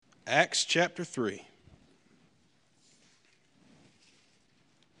Acts chapter 3.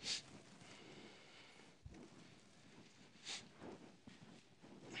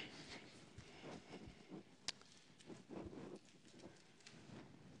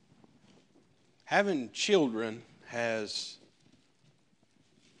 Having children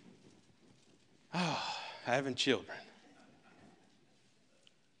having children.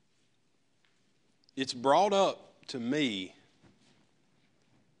 It's brought up to me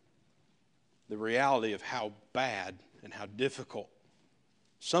the reality of how bad and how difficult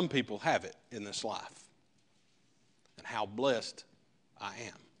some people have it in this life, and how blessed I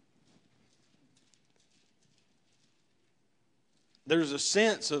am. There's a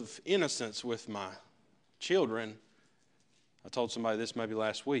sense of innocence with my children. I told somebody this maybe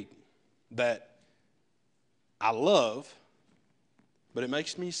last week, that I love, but it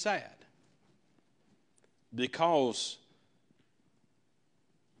makes me sad. Because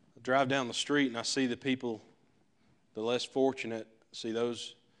I drive down the street and I see the people, the less fortunate, see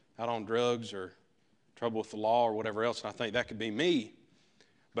those out on drugs or trouble with the law or whatever else, and I think that could be me.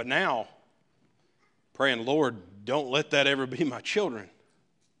 But now, praying, Lord, don't let that ever be my children.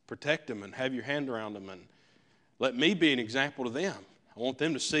 Protect them and have your hand around them and let me be an example to them. I want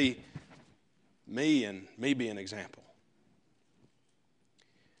them to see me and me be an example.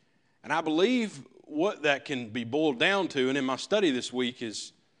 And I believe what that can be boiled down to, and in my study this week,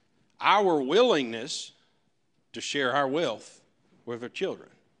 is our willingness to share our wealth with our children.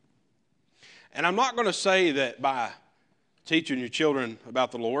 And I'm not going to say that by teaching your children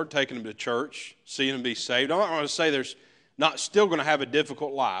about the Lord, taking them to church, seeing them be saved, I'm not going to say there's not still going to have a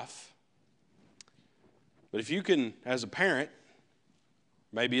difficult life. But if you can, as a parent,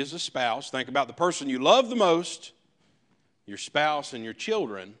 maybe as a spouse, think about the person you love the most, your spouse and your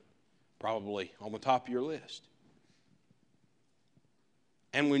children, probably on the top of your list.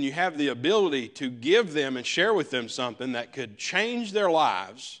 And when you have the ability to give them and share with them something that could change their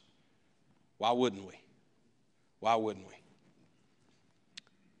lives, why wouldn't we? Why wouldn't we?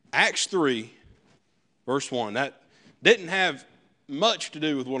 Acts 3, verse 1. That didn't have much to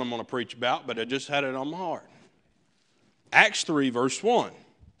do with what I'm going to preach about, but I just had it on my heart. Acts 3, verse 1.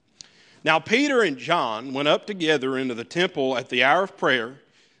 Now Peter and John went up together into the temple at the hour of prayer,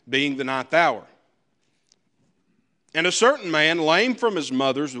 being the 9th hour. And a certain man, lame from his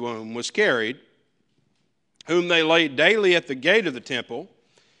mother's womb, was carried, whom they laid daily at the gate of the temple,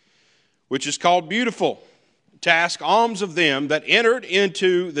 which is called Beautiful, to ask alms of them that entered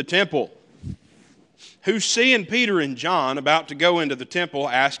into the temple, who, seeing Peter and John about to go into the temple,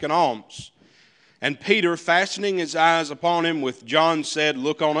 asked an alms. And Peter, fastening his eyes upon him with John, said,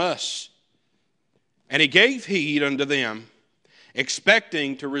 Look on us. And he gave heed unto them,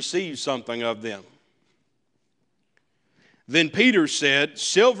 expecting to receive something of them. Then Peter said,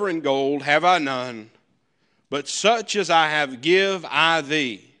 Silver and gold have I none, but such as I have give I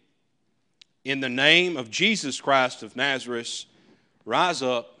thee. In the name of Jesus Christ of Nazareth, rise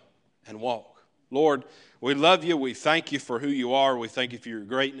up and walk. Lord, we love you. We thank you for who you are. We thank you for your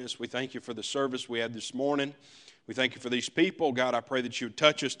greatness. We thank you for the service we had this morning. We thank you for these people. God, I pray that you would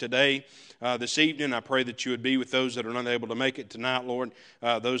touch us today, this evening. I pray that you would be with those that are unable to make it tonight, Lord,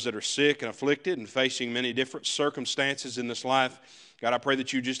 those that are sick and afflicted and facing many different circumstances in this life. God, I pray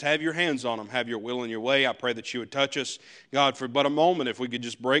that you just have your hands on them, have your will and your way. I pray that you would touch us, God, for but a moment, if we could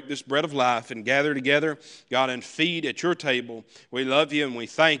just break this bread of life and gather together, God, and feed at your table. We love you and we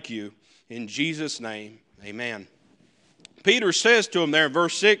thank you. In Jesus' name, amen. Peter says to him there in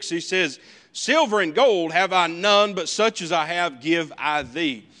verse 6, he says, Silver and gold have I none, but such as I have give I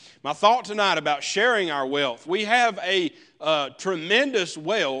thee. My thought tonight about sharing our wealth. We have a tremendous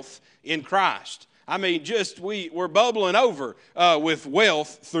wealth in Christ. I mean, we're bubbling over with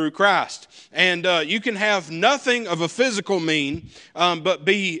wealth through Christ. And you can have nothing of a physical mean, but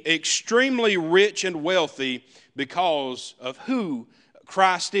be extremely rich and wealthy because of who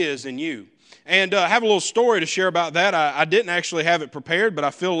Christ is in you. And I have a little story to share about that. I didn't actually have it prepared, but I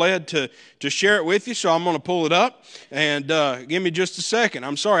feel led to share it with you, so I'm going to pull it up. And give me just a second.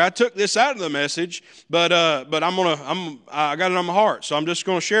 I'm sorry, I took this out of the message, but I got it on my heart, so I'm just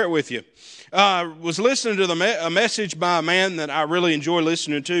going to share it with you. I was listening to a message by a man that I really enjoy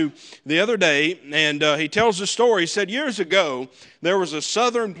listening to the other day, and he tells a story. He said years ago, there was a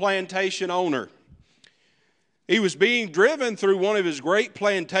southern plantation owner. He was being driven through one of his great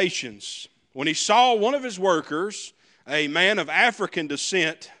plantations when he saw one of his workers, a man of African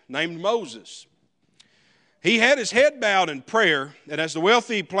descent named Moses. He had his head bowed in prayer, and as the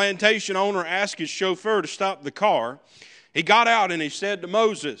wealthy plantation owner asked his chauffeur to stop the car, he got out and he said to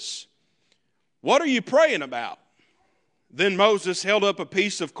Moses, "What are you praying about?" Then Moses held up a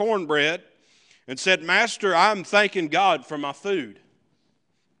piece of cornbread and said, "Master, I'm thanking God for my food."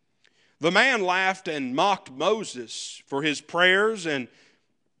 The man laughed and mocked Moses for his prayers. And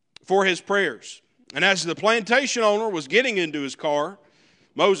as the plantation owner was getting into his car,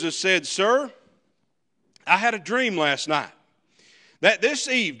 Moses said, "Sir, I had a dream last night that this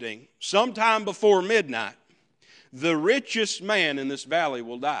evening, sometime before midnight, the richest man in this valley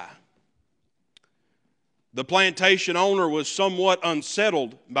will die." The plantation owner was somewhat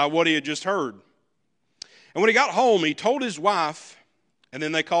unsettled by what he had just heard. And when he got home, he told his wife, and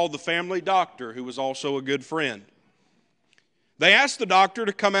then they called the family doctor, who was also a good friend. They asked the doctor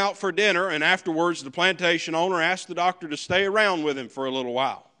to come out for dinner, and afterwards the plantation owner asked the doctor to stay around with him for a little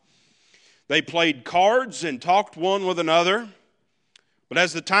while. They played cards and talked one with another. But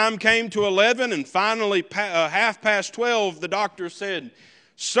as the time came to 11 and finally 12:30, the doctor said,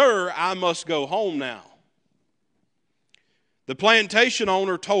 "Sir, I must go home now." The plantation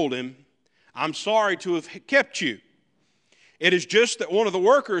owner told him, "I'm sorry to have kept you. It is just that one of the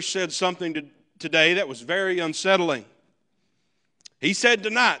workers said something today that was very unsettling. He said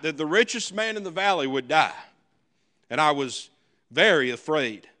tonight that the richest man in the valley would die, and I was very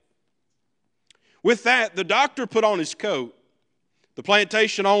afraid." With that, the doctor put on his coat. The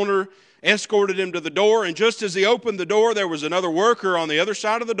plantation owner escorted him to the door, and just as he opened the door, there was another worker on the other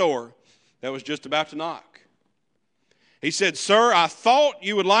side of the door that was just about to knock. He said, "Sir, I thought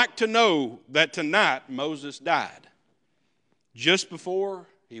you would like to know that tonight Moses died, just before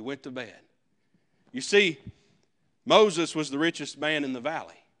he went to bed." You see, Moses was the richest man in the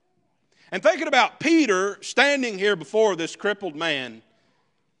valley. And thinking about Peter standing here before this crippled man,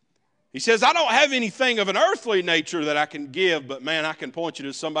 he says, "I don't have anything of an earthly nature that I can give, but man, I can point you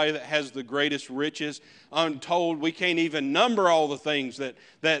to somebody that has the greatest riches, untold. We can't even number all the things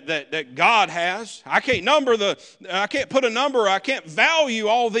that God has. I can't put a number, I can't value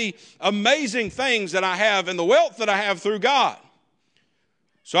all the amazing things that I have and the wealth that I have through God."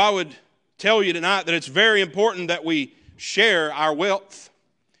 So I would tell you tonight that it's very important that we share our wealth.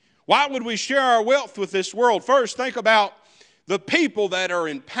 Why would we share our wealth with this world? First, think about the people that are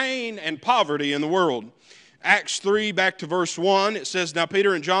in pain and poverty in the world. Acts 3, back to verse 1, it says, "Now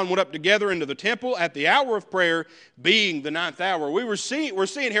Peter and John went up together into the temple at the hour of prayer, being the 9th hour." We're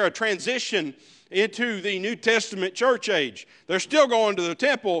seeing here a transition into the New Testament church age. They're still going to the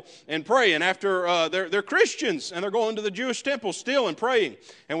temple and praying. After they're Christians, and they're going to the Jewish temple still and praying.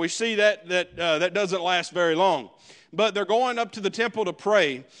 And we see that doesn't last very long. But they're going up to the temple to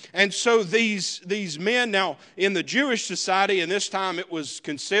pray. And so these men, now in the Jewish society, in this time it was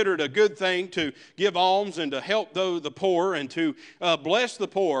considered a good thing to give alms and to help the poor and to bless the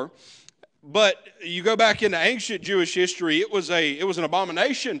poor. But you go back into ancient Jewish history, it was an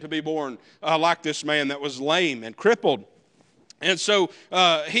abomination to be born like this man that was lame and crippled. And so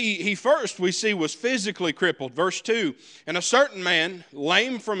he first, we see, was physically crippled. Verse 2, "And a certain man,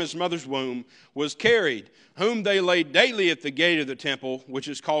 lame from his mother's womb, was carried, whom they laid daily at the gate of the temple, which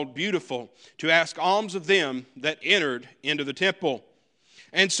is called Beautiful, to ask alms of them that entered into the temple."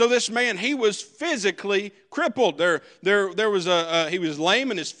 And so this man, he was physically crippled. He was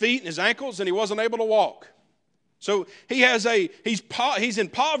lame in his feet and his ankles, and he wasn't able to walk. So he's in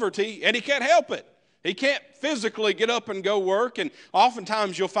poverty, and he can't help it. He can't physically get up and go work, and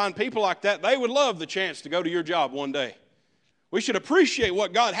oftentimes you'll find people like that. They would love the chance to go to your job one day. We should appreciate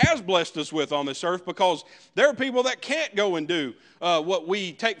what God has blessed us with on this earth, because there are people that can't go and do what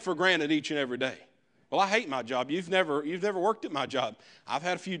we take for granted each and every day. "Well, I hate my job." You've never worked at my job. I've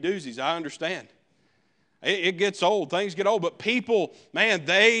had a few doozies. I understand. It gets old. Things get old. But people, man,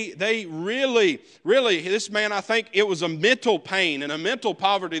 they really, this man, I think it was a mental pain and a mental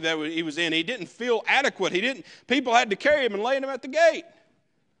poverty that he was in. He didn't feel adequate. People had to carry him and lay him at the gate.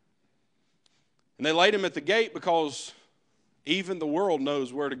 And they laid him at the gate because even the world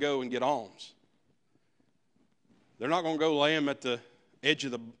knows where to go and get alms. They're not going to go lay him at the edge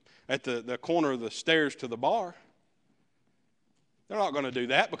of the corner of the stairs to the bar. They're not going to do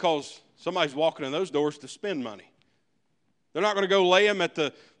that because somebody's walking in those doors to spend money. They're not going to go lay him at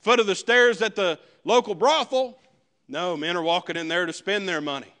the foot of the stairs at the local brothel. No, men are walking in there to spend their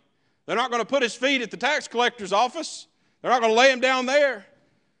money. They're not going to put his feet at the tax collector's office. They're not going to lay him down there.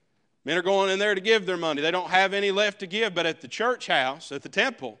 Men are going in there to give their money. They don't have any left to give, but at the church house, at the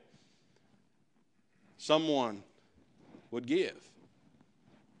temple, someone would give.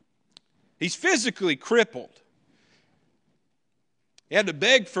 He's physically crippled. He had to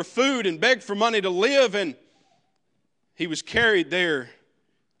beg for food and beg for money to live, and he was carried there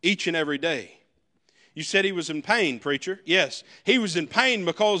each and every day. You said he was in pain, preacher. Yes, he was in pain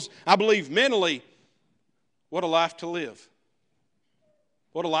because I believe mentally, what a life to live.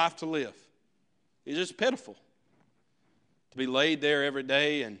 What a life to live. It's just pitiful to be laid there every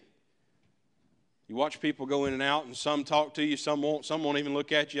day, and you watch people go in and out, and some talk to you, some won't even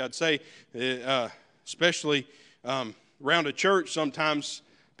look at you. I'd say, especially around a church, sometimes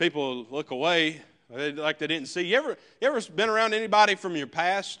people look away like they didn't see. You ever been around anybody from your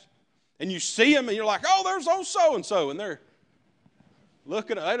past, and you see them, and you're like, oh, there's old so-and-so, and they're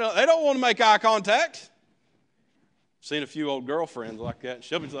looking, they don't want to make eye contact. Seen a few old girlfriends like that.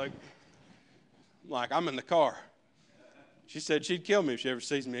 She'll be like, I'm in the car. She said she'd kill me if she ever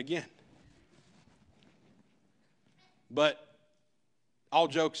sees me again. But all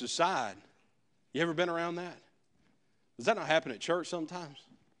jokes aside, you ever been around that? Does that not happen at church sometimes?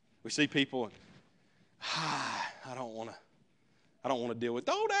 We see people and, I don't want to deal with it.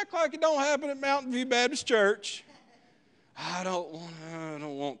 Don't act like it don't happen at Mountain View Baptist Church. I don't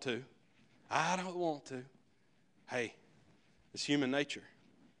want to. Hey, it's human nature.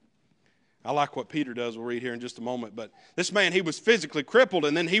 I like what Peter does. We'll read here in just a moment. But this man, he was physically crippled,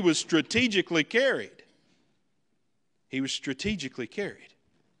 and then he was strategically carried. He was strategically carried.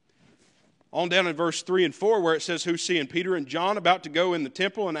 On down in verse 3 and 4 where it says, who seeing Peter and John about to go in the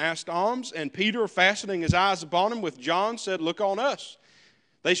temple and asked alms, and Peter, fastening his eyes upon him with John, said, look on us.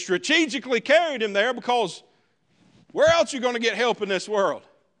 They strategically carried him there because where else are you going to get help in this world?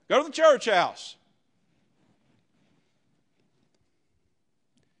 Go to the church house.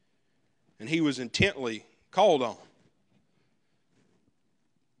 And he was intently called on.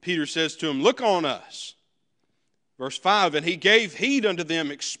 Peter says to him, look on us. Verse 5, and he gave heed unto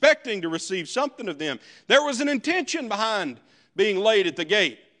them, expecting to receive something of them. There was an intention behind being laid at the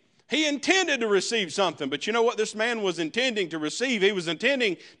gate. He intended to receive something, but you know what this man was intending to receive? He was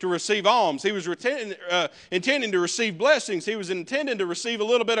intending to receive alms. He was intending to receive blessings. He was intending to receive a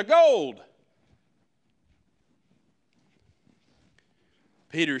little bit of gold.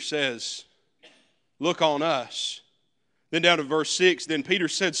 Peter says, look on us. Then down to verse 6, then Peter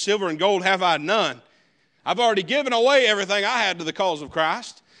said, silver and gold have I none. I've already given away everything I had to the cause of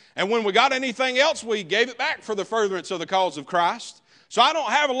Christ. And when we got anything else, we gave it back for the furtherance of the cause of Christ. So I don't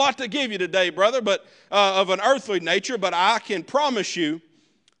have a lot to give you today, brother, but of an earthly nature, but I can promise you,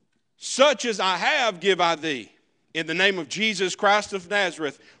 such as I have give I thee. In the name of Jesus Christ of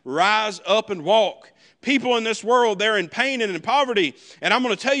Nazareth, rise up and walk. People in this world, they're in pain and in poverty. And I'm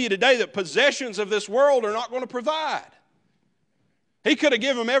going to tell you today that possessions of this world are not going to provide. He could have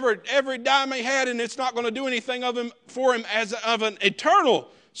given him every dime he had, and it's not going to do anything for him as of an eternal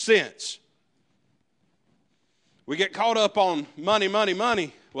sense. We get caught up on money, money,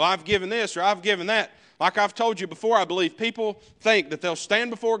 money. Well, I've given this or I've given that. Like I've told you before, I believe people think that they'll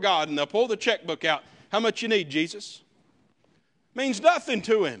stand before God and they'll pull the checkbook out. How much you need, Jesus? Means nothing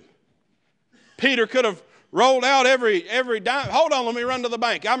to him. Peter could have rolled out every dime. Hold on, let me run to the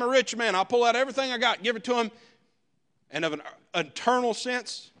bank. I'm a rich man. I'll pull out everything I got, give it to him. And of an eternal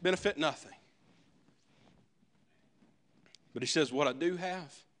sense, benefit nothing. But he says, what I do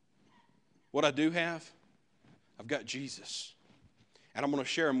have, I've got Jesus. And I'm going to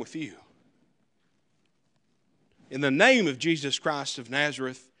share him with you. In the name of Jesus Christ of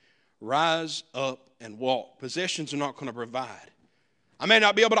Nazareth, rise up and walk. Possessions are not going to provide. I may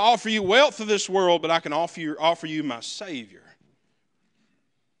not be able to offer you wealth of this world, but I can offer you my Savior.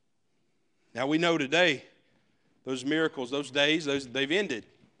 Now we know today, those miracles, those days, they've ended.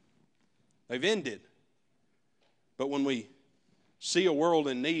 They've ended. But when we see a world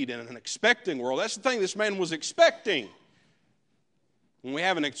in need and an expecting world, that's the thing this man was expecting. When we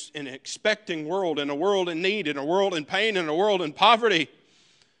have an expecting world and a world in need and a world in pain and a world in poverty,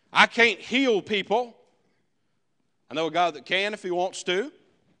 I can't heal people. I know a God that can if he wants to.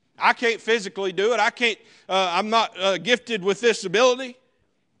 I can't physically do it. I'm not gifted with this ability.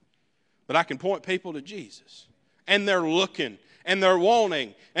 But I can point people to Jesus. And they're looking, and they're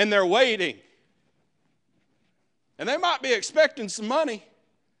wanting, and they're waiting. And they might be expecting some money.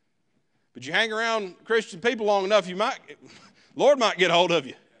 But you hang around Christian people long enough, Lord might get hold of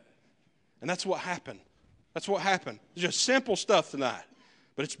you. And that's what happened. That's what happened. It's just simple stuff tonight.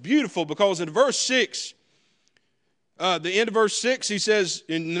 But it's beautiful because in verse 6, the end of verse 6, he says,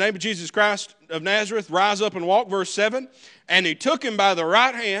 in the name of Jesus Christ of Nazareth, rise up and walk. Verse 7, and he took him by the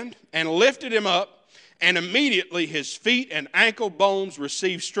right hand and lifted him up, and immediately his feet and ankle bones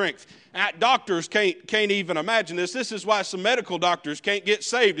received strength. Now, doctors can't even imagine this. This is why some medical doctors can't get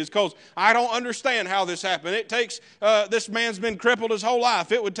saved. It's because I don't understand how this happened. It takes, this man's been crippled his whole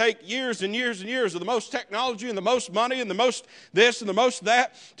life. It would take years and years and years of the most technology and the most money and the most this and the most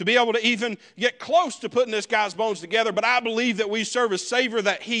that to be able to even get close to putting this guy's bones together. But I believe that we serve a Savior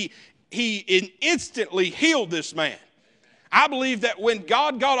that he instantly healed this man. I believe that when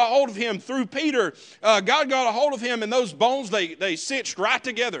God got a hold of him through Peter, God got a hold of him and those bones, they cinched right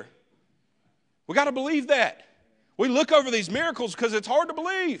together. We got to believe that. We look over these miracles because it's hard to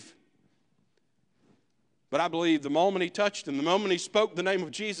believe. But I believe the moment he touched him, the moment he spoke the name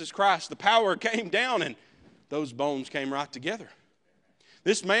of Jesus Christ, the power came down and those bones came right together.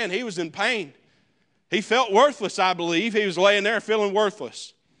 This man, he was in pain. He felt worthless, I believe. He was laying there feeling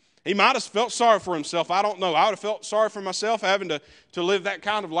worthless. He might have felt sorry for himself. I don't know. I would have felt sorry for myself having to live that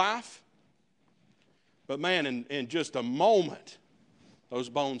kind of life. But man, in just a moment, those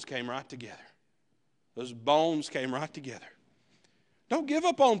bones came right together. Those bones came right together. Don't give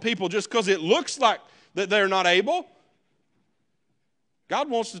up on people just because it looks like that they're not able. God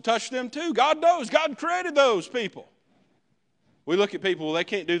wants to touch them too. God knows. God created those people. We look at people, well, they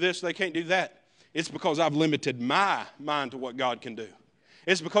can't do this, they can't do that. It's because I've limited my mind to what God can do.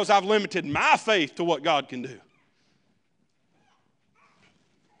 It's because I've limited my faith to what God can do.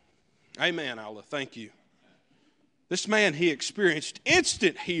 Amen, Allah. Thank you. This man, he experienced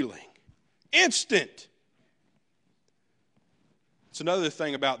instant healing. Instant. It's another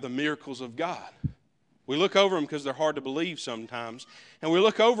thing about the miracles of God. We look over them because they're hard to believe sometimes. And we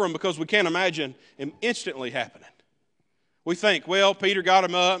look over them because we can't imagine them instantly happening. We think, well, Peter got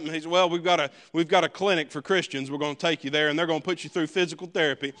him up, and he said, well, we've got a clinic for Christians. We're going to take you there, and they're going to put you through physical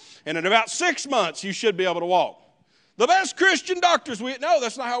therapy. And in about 6 months, you should be able to walk. The best Christian doctors, no,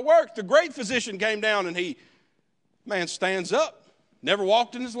 that's not how it works. The great physician came down, and man stands up. Never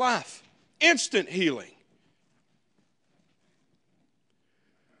walked in his life. Instant healing.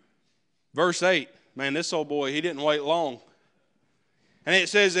 Verse 8. Man, this old boy, he didn't wait long. And it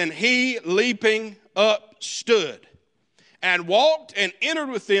says, and he leaping up stood and walked and entered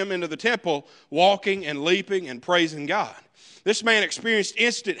with them into the temple, walking and leaping and praising God. This man experienced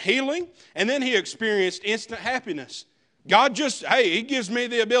instant healing, and then he experienced instant happiness. God he gives me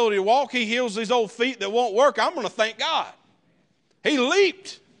the ability to walk. He heals these old feet that won't work. I'm going to thank God. He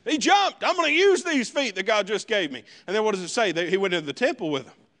leaped. He jumped. I'm going to use these feet that God just gave me. And then what does it say? He went into the temple with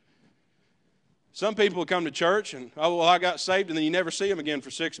them. Some people come to church and, I got saved, and then you never see them again for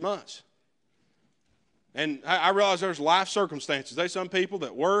 6 months. And I realize there's life circumstances. There's some people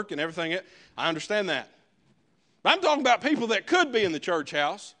that work and everything. I understand that. But I'm talking about people that could be in the church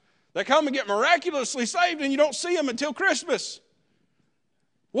house, that come and get miraculously saved, and you don't see them until Christmas.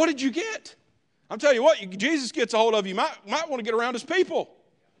 What did you get? I'm telling you what, Jesus gets a hold of you. Might want to get around his people.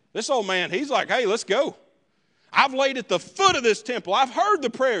 This old man, he's like, hey, let's go. I've laid at the foot of this temple. I've heard the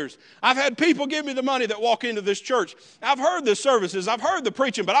prayers. I've had people give me the money that walk into this church. I've heard the services. I've heard the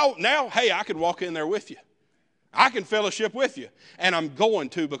preaching. But I can walk in there with you. I can fellowship with you. And I'm going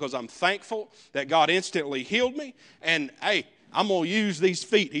to because I'm thankful that God instantly healed me. And, I'm going to use these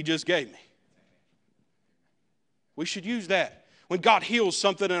feet he just gave me. We should use that. When God heals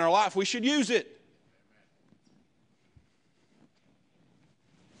something in our life, we should use it.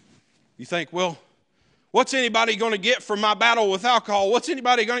 You think, well, what's anybody going to get from my battle with alcohol? What's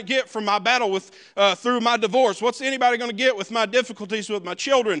anybody going to get from my battle with through my divorce? What's anybody going to get with my difficulties with my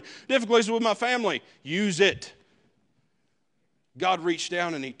children, difficulties with my family? Use it. God reached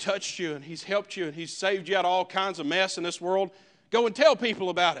down and he touched you and he's helped you and he's saved you out of all kinds of mess in this world. Go and tell people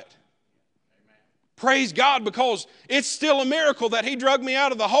about it. Amen. Praise God, because it's still a miracle that he drug me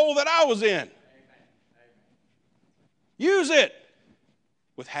out of the hole that I was in. Amen. Use it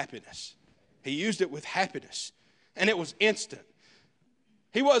with happiness. He used it with happiness, and it was instant.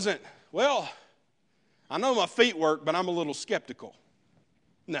 He wasn't, well, I know my feet work, but I'm a little skeptical.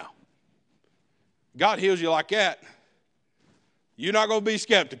 No. God heals you like that, you're not going to be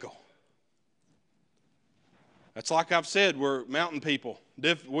skeptical. That's like I've said, we're mountain people.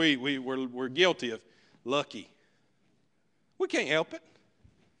 We're guilty of lucky. We can't help it.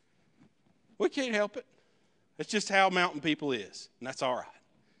 We can't help it. It's just how mountain people is, and that's all right.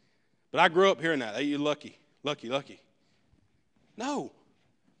 But I grew up hearing that. Hey, you're lucky, lucky, lucky. No.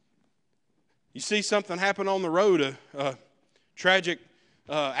 You see something happen on the road, a tragic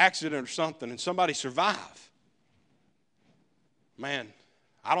accident or something, and somebody survive. Man,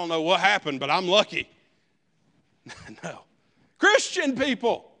 I don't know what happened, but I'm lucky. No. Christian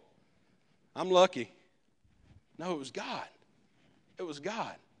people, I'm lucky. No, it was God. It was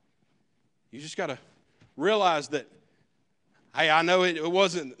God. You just got to realize that, hey, I know it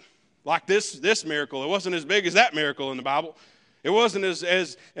wasn't like this miracle. It wasn't as big as that miracle in the Bible. It wasn't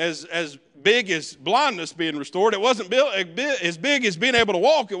as big as blindness being restored. It wasn't as big as being able to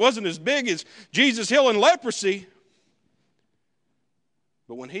walk. It wasn't as big as Jesus healing leprosy.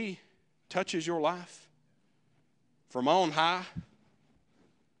 But when he touches your life from on high,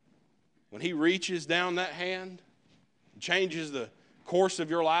 when he reaches down that hand, changes the course of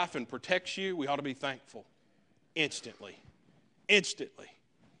your life and protects you, we ought to be thankful instantly. Instantly.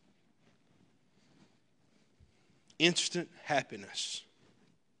 Instant happiness.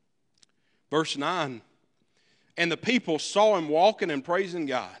 Verse 9, and the people saw him walking and praising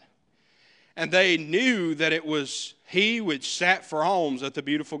God, and they knew that it was he which sat for alms at the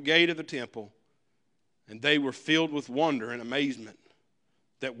beautiful gate of the temple, and they were filled with wonder and amazement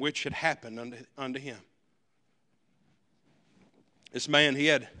that which had happened unto him. This man, he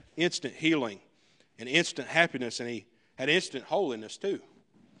had instant healing and instant happiness, and he had instant holiness too.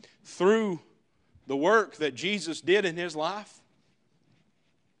 Through the work that Jesus did in his life,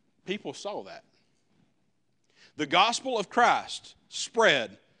 people saw that. The gospel of Christ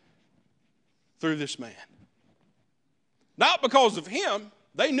spread through this man. Not because of him.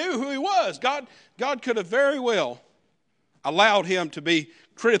 They knew who he was. God could have very well allowed him to be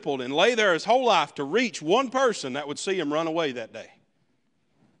crippled and lay there his whole life to reach one person that would see him run away that day.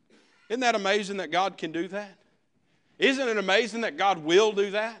 Isn't that amazing that God can do that? Isn't it amazing that God will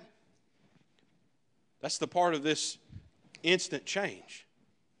do that? That's the part of this instant change.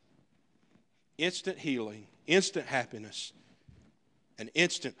 Instant healing, instant happiness, and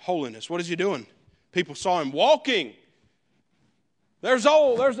instant holiness. What is he doing? People saw him walking. I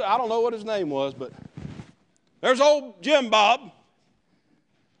don't know what his name was, but there's old Jim Bob,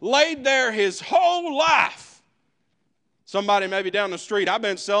 laid there his whole life. Somebody maybe down the street. I've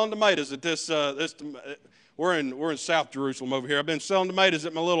been selling tomatoes at this. We're in South Jerusalem over here. I've been selling tomatoes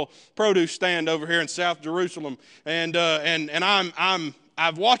at my little produce stand over here in South Jerusalem, and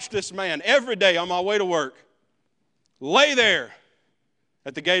I've watched this man every day on my way to work lay there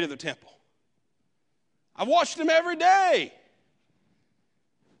at the gate of the temple. I've watched him every day.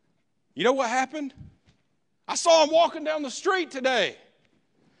 You know what happened? I saw him walking down the street today.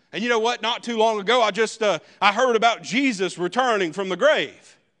 And you know what? Not too long ago, I heard about Jesus returning from the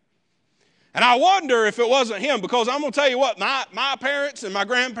grave. And I wonder if it wasn't him, because I'm going to tell you what, my parents and my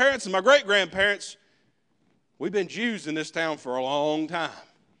grandparents and my great-grandparents, we've been Jews in this town for a long time.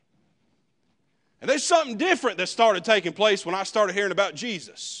 And there's something different that started taking place when I started hearing about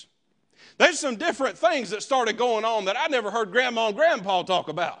Jesus. There's some different things that started going on that I never heard Grandma and Grandpa talk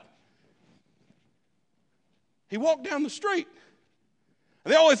about. He walked down the street.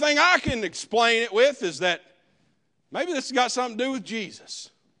 And the only thing I can explain it with is that maybe this has got something to do with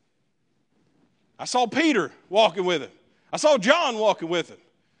Jesus. I saw Peter walking with him. I saw John walking with him.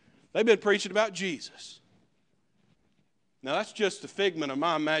 They've been preaching about Jesus. Now, that's just a figment of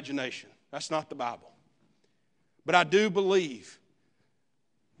my imagination. That's not the Bible. But I do believe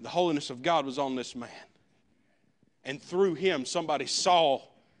the holiness of God was on this man. And through him, somebody saw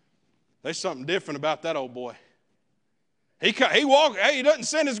there's something different about that old boy. He doesn't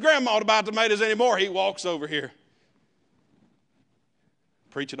send his grandma to buy tomatoes anymore. He walks over here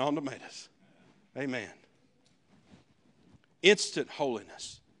preaching on tomatoes. Amen. Instant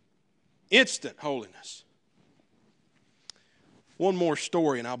holiness. Instant holiness. One more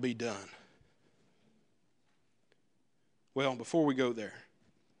story and I'll be done. Well, before we go there,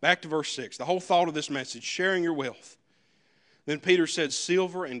 back to verse 6. The whole thought of this message, sharing your wealth. Then Peter said,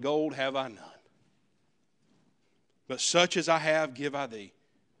 silver and gold have I none, but such as I have give I thee.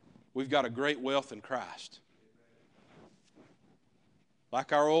 We've got a great wealth in Christ.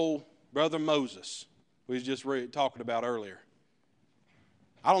 Like our old brother Moses, we was just talking about earlier.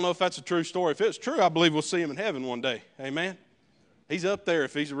 I don't know if that's a true story. If it's true, I believe we'll see him in heaven one day. Amen. He's up there.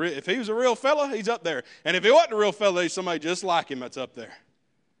 If he was a real fella, he's up there. And if he wasn't a real fella, he's somebody just like him that's up there.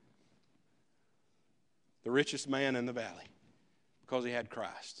 The richest man in the valley, because he had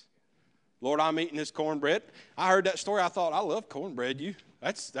Christ. Lord, I'm eating this cornbread. I heard that story. I thought, I love cornbread.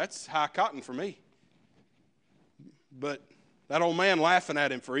 That's high cotton for me. But that old man laughing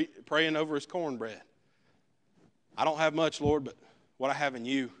at him for praying over his cornbread. I don't have much, Lord, but what I have in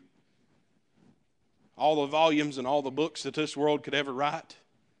you, all the volumes and all the books that this world could ever write,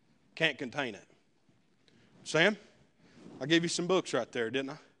 can't contain it. Sam, I gave you some books right there,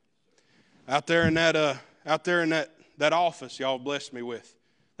 didn't I? Out there in that office y'all blessed me with.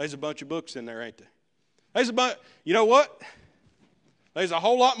 There's a bunch of books in there, ain't there? There's a bunch. You know what? There's a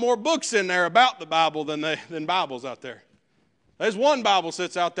whole lot more books in there about the Bible than Bibles out there. There's one Bible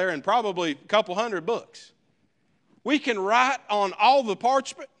sits out there and probably a couple hundred books. We can write on all the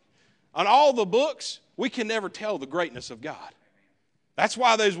parchment, on all the books. We can never tell the greatness of God. That's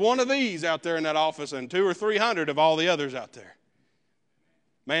why there's one of these out there in that office and 200 or 300 of all the others out there.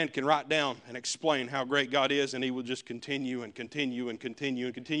 Man can write down and explain how great God is, and he will just continue and continue and continue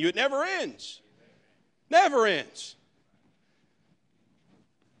and continue. It never ends. Never ends.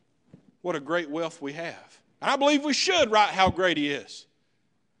 What a great wealth we have. And I believe we should write how great He is.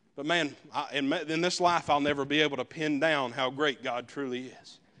 But man, in this life, I'll never be able to pin down how great God truly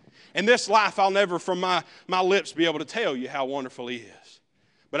is. In this life, I'll never from my lips be able to tell you how wonderful He is.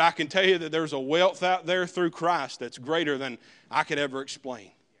 But I can tell you that there's a wealth out there through Christ that's greater than I could ever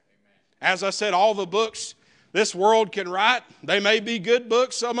explain. As I said, all the books this world can write, they may be good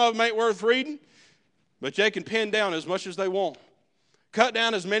books, some of them ain't worth reading, but they can pin down as much as they want. Cut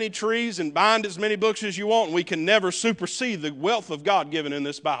down as many trees and bind as many books as you want, and we can never supersede the wealth of God given in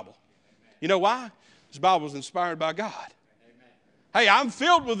this Bible. You know why? This Bible was inspired by God. Hey, I'm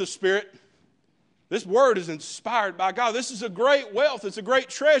filled with the Spirit. This Word is inspired by God. This is a great wealth. It's a great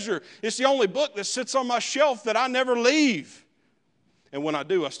treasure. It's the only book that sits on my shelf that I never leave. And when I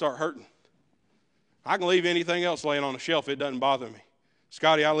do, I start hurting. I can leave anything else laying on the shelf. It doesn't bother me.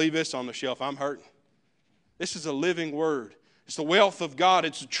 Scotty, I leave this on the shelf. I'm hurting. This is a living Word. It's the wealth of God.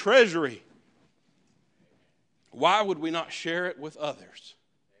 It's a treasury. Why would we not share it with others?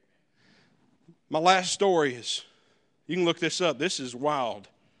 My last story is, you can look this up. This is wild.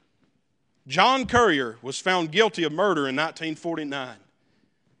 John Currier was found guilty of murder in 1949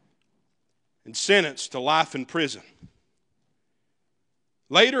 and sentenced to life in prison.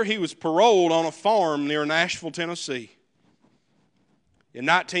 Later, he was paroled on a farm near Nashville, Tennessee. In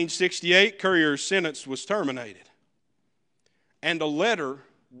 1968, Currier's sentence was terminated, and a letter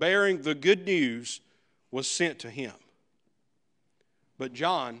bearing the good news was sent to him. But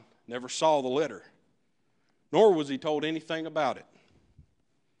John never saw the letter, nor was he told anything about it.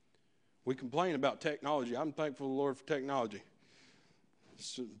 We complain about technology. I'm thankful to the Lord for technology.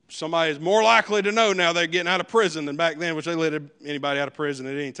 Somebody is more likely to know now they're getting out of prison than back then, which they let anybody out of prison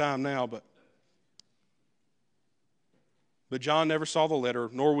at any time now. But John never saw the letter,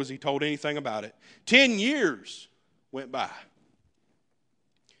 nor was he told anything about it. 10 years went by.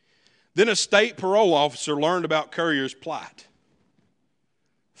 Then a state parole officer learned about Currier's plight,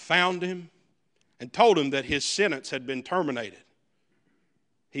 found him, and told him that his sentence had been terminated.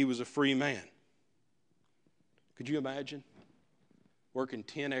 He was a free man. Could you imagine working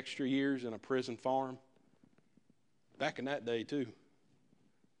 10 extra years in a prison farm? Back in that day, too.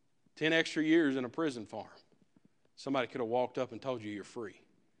 10 extra years in a prison farm. Somebody could have walked up and told you you're free.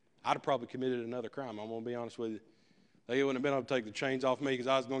 I'd have probably committed another crime. I'm going to be honest with you. They wouldn't have been able to take the chains off me because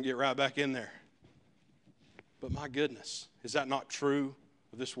I was going to get right back in there. But my goodness, is that not true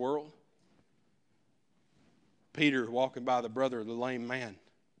of this world? Peter walking by the brother of the lame man,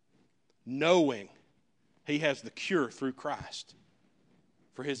 knowing he has the cure through Christ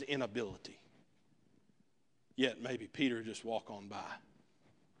for his inability. Yet maybe Peter just walk on by.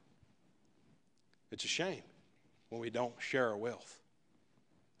 It's a shame when we don't share our wealth.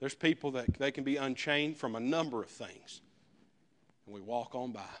 There's people that they can be unchained from a number of things. And we walk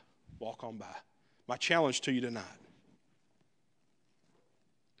on by, walk on by. My challenge to you tonight